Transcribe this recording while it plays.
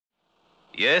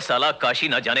ये साला काशी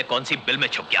ना जाने कौन सी बिल में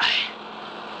छुप गया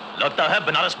है। लगता है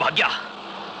बनारस भाग गया।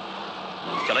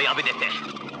 चलो यहां भी देखते हैं।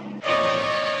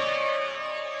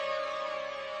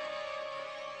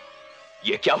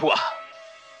 ये क्या हुआ?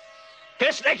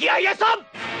 किसने किया ये सब?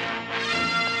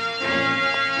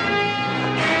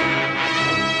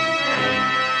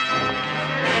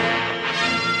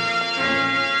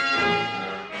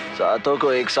 सातों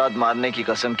को एक साथ मारने की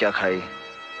कसम क्या खाई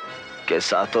कि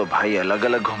सातों भाई अलग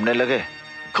अलग घूमने लगे?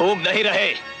 घूम नहीं रहे,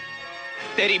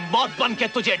 तेरी मौत बन के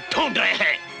तुझे ढूंढ रहे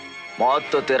हैं। मौत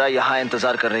तो तेरा यहां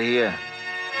इंतजार कर रही है।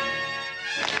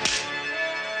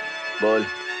 बोल,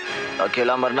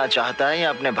 अकेला मरना चाहता है या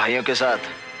अपने भाइयों के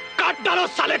साथ? काट डालो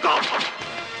साले को।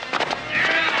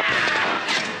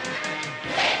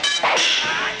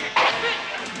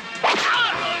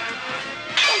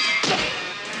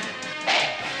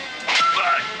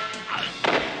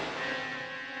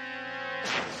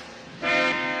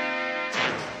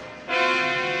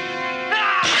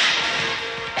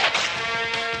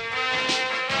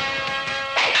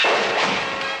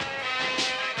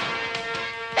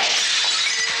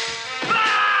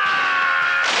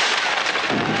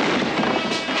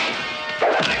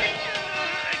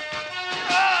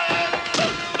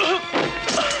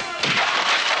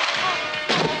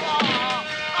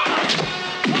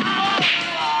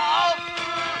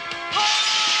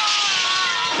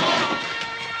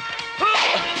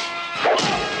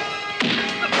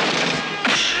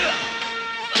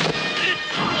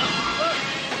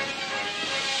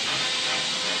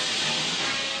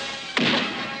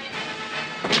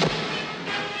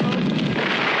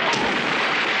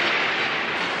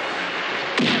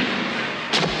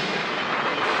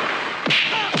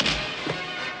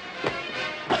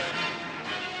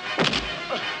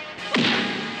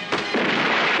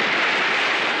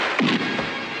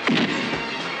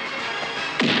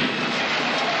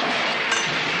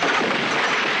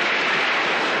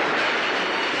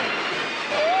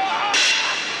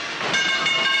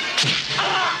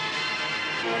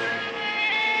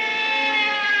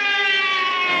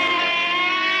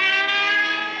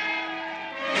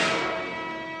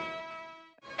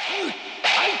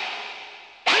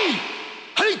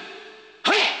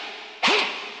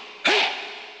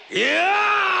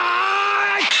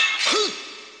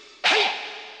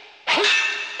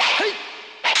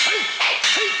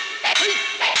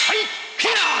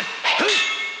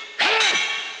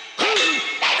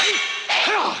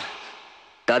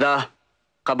 दादा,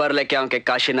 खबर लेके आऊं कि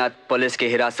काशीनाथ पुलिस की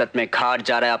हिरासत में घाट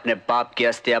जा रहा है अपने बाप की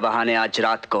अस्थियां बहाने आज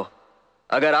रात को।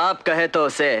 अगर आप कहे तो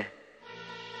उसे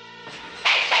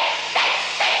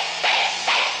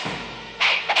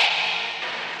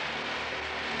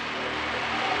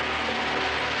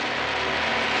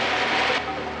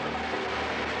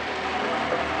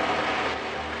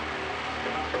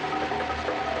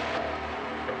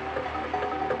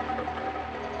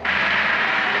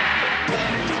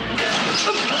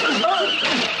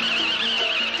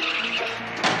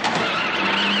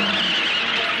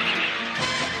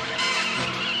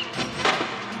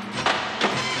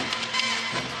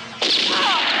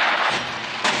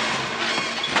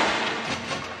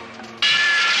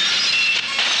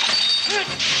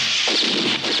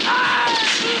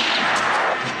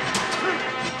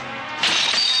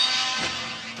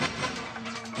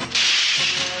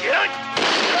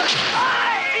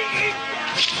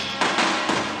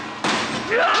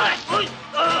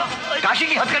काशी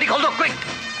की हथकड़ी खोल दो, क्विक।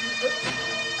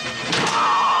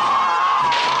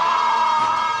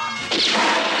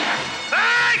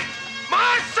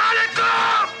 मार साले को।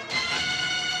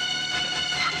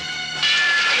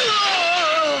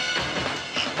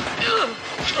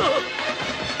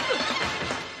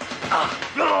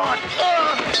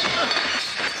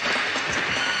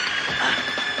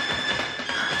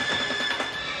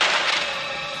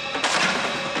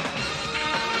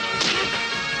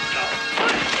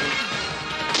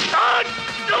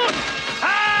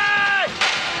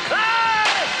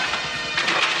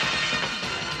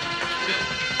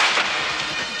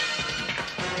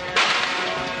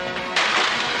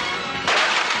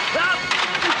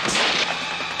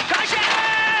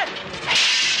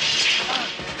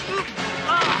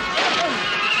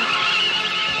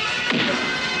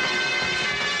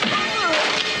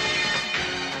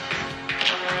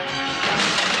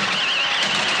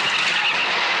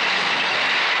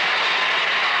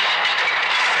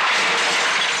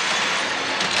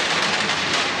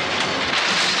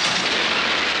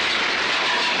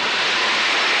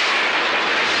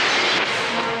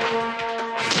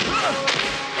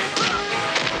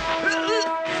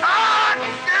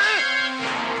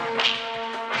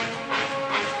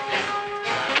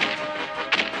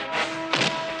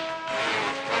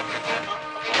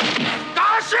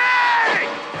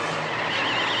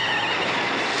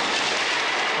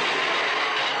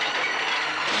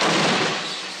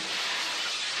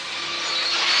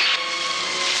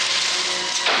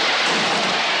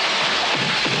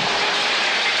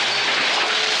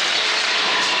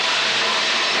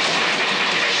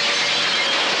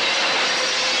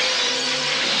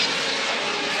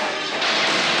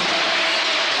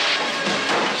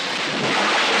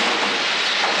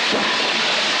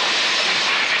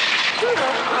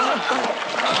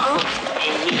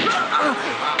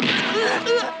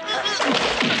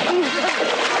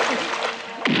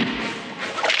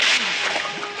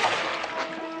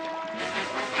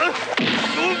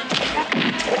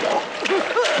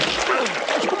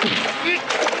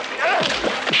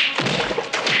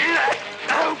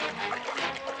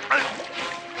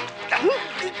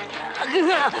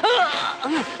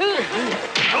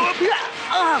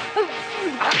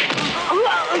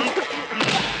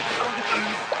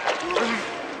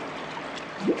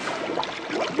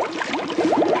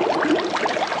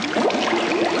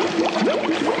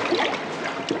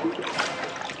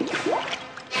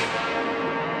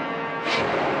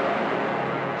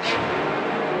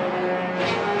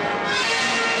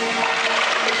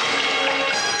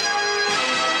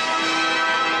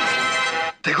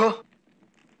 देखो,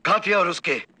 घातिया और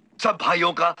उसके सब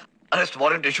भाइयों का अरेस्ट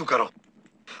वारंट इशू करो।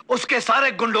 उसके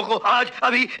सारे गुंडों को आज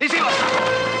अभी इसी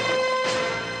वक्त।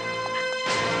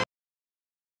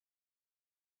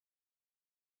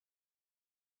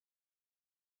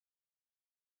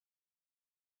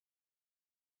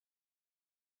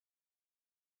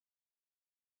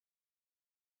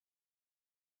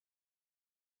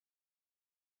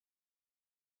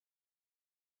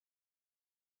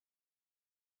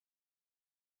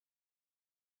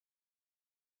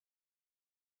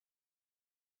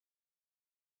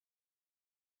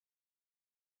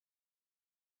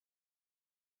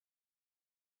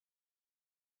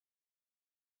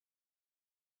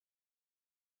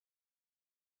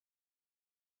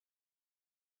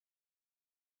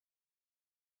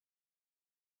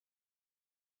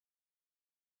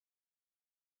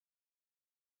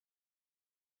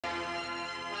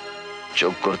 जो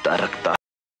कुर्ता रखता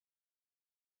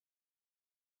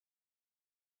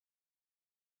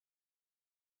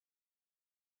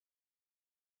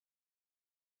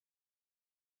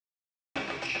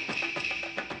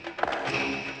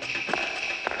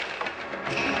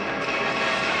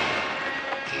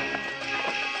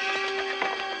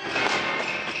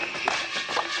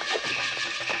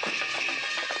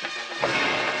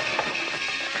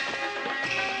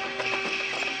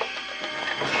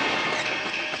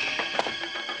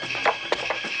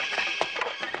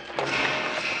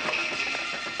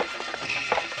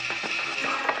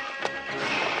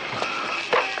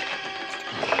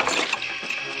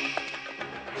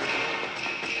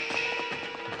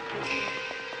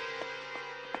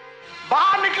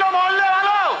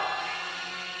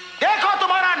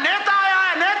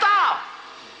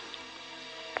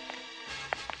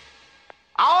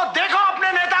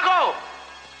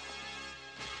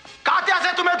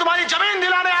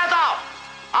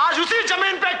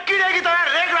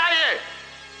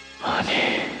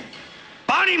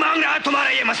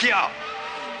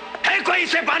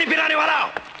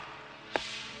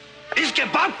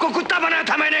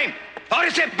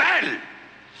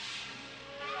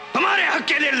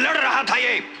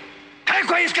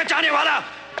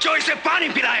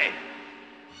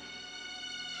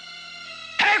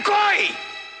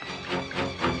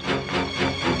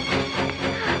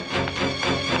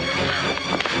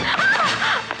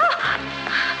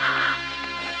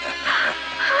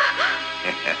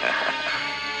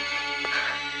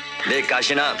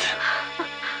काशीनाथ,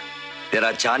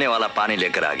 तेरा चाहने वाला पानी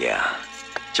लेकर आ गया।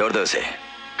 छोड़ दो उसे।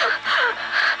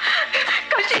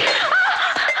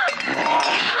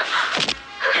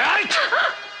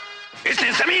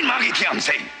 इसने जमीन मांगी थी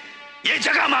हमसे, ये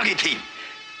जगह मांगी थी।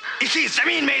 इसी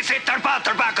जमीन में इसे तड़पा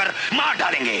तड़पा कर मार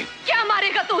डालेंगे। क्या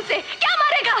मारेगा तू उसे? क्या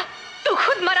मारेगा? तू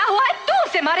खुद मरा हुआ है, तू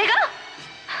उसे मारेगा?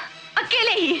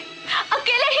 अकेले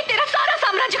ही तेरा सारा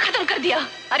साम्राज्य खत्म कर दिया।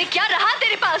 अरे क्या रहा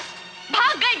तेरे पास?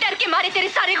 भाग गए डर के मारे तेरे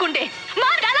सारे गुंडे,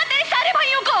 मार डाला तेरे सारे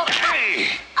भाइयों को।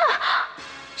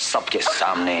 सबके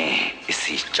सामने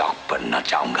इसी चौक पर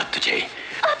नचाऊंगा तुझे।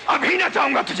 अभी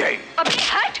नचाऊंगा तुझे। अभी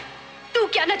हट। तू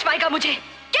क्या नचवाएगा मुझे?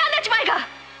 क्या नचवाएगा?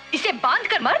 इसे बांध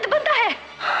कर मर्द बनता है?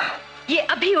 ये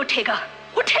अभी उठेगा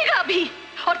अभी,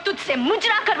 और तुझसे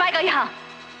मुजरा करवाएगा यहाँ,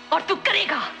 और तू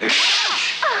करेगा।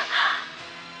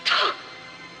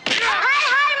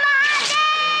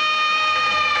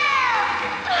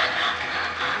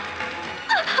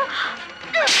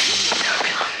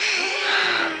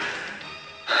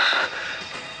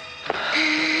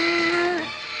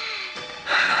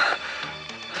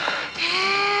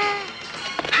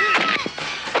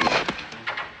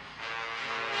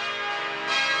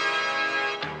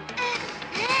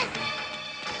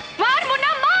 मार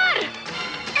मुन्ना, मार।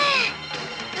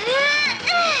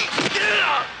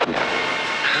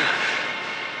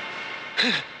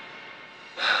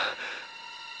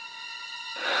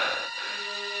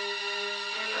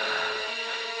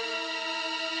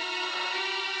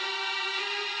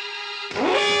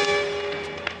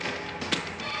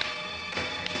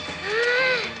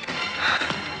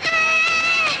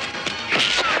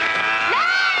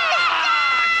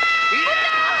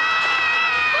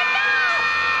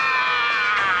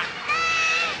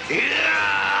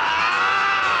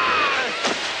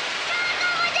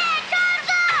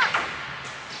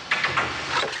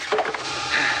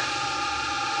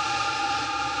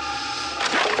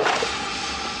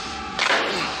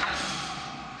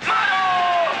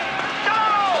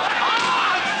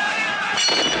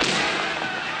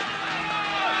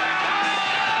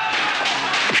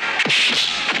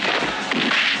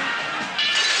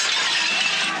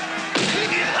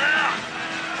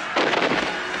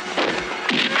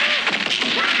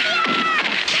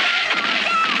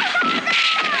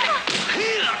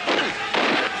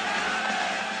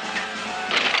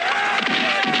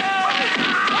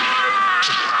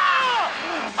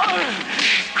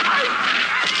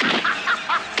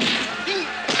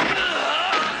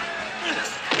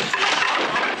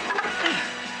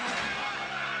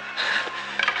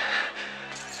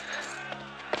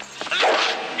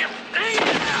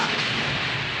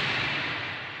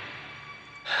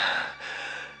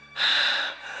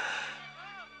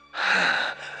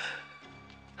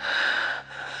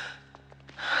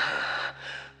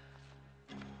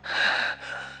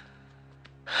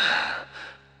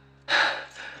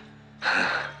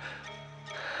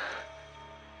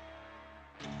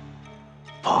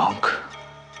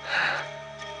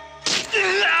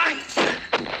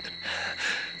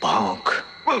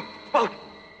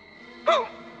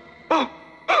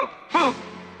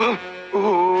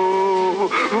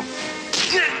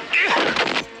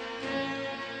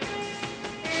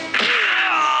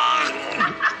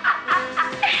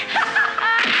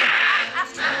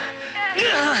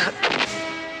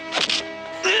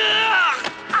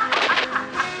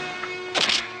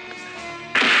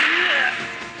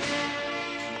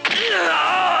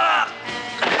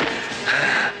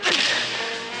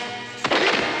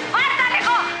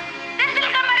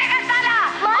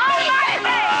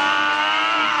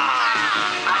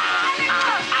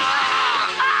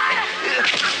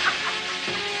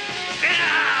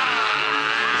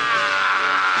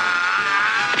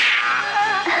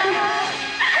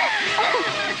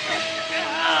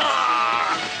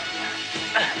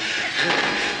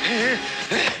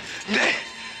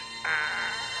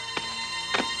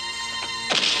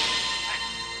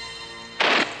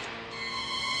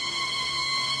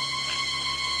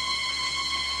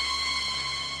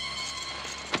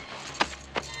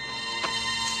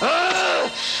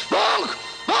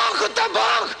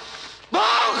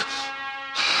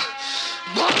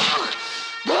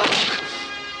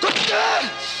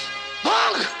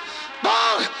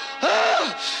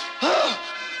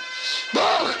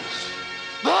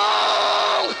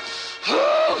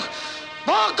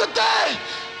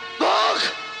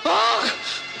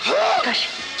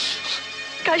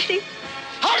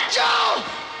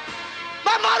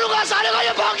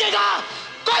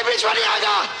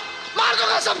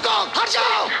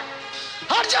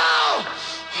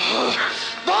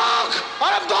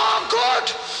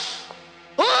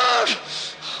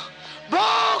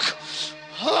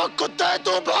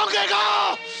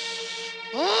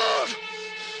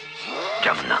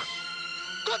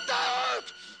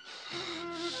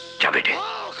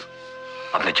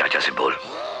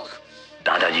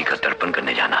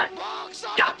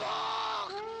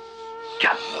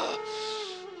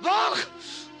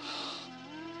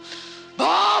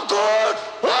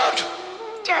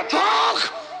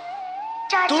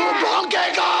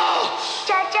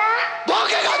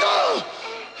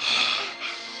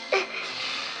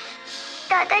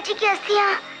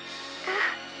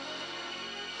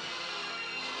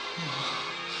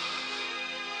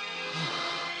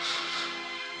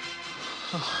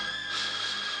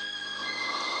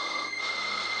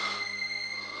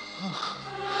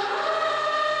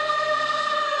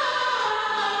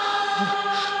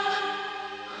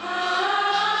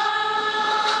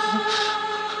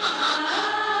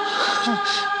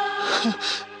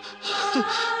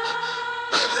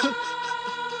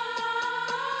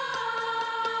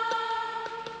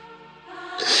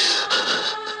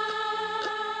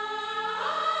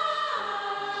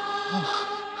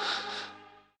 Oh.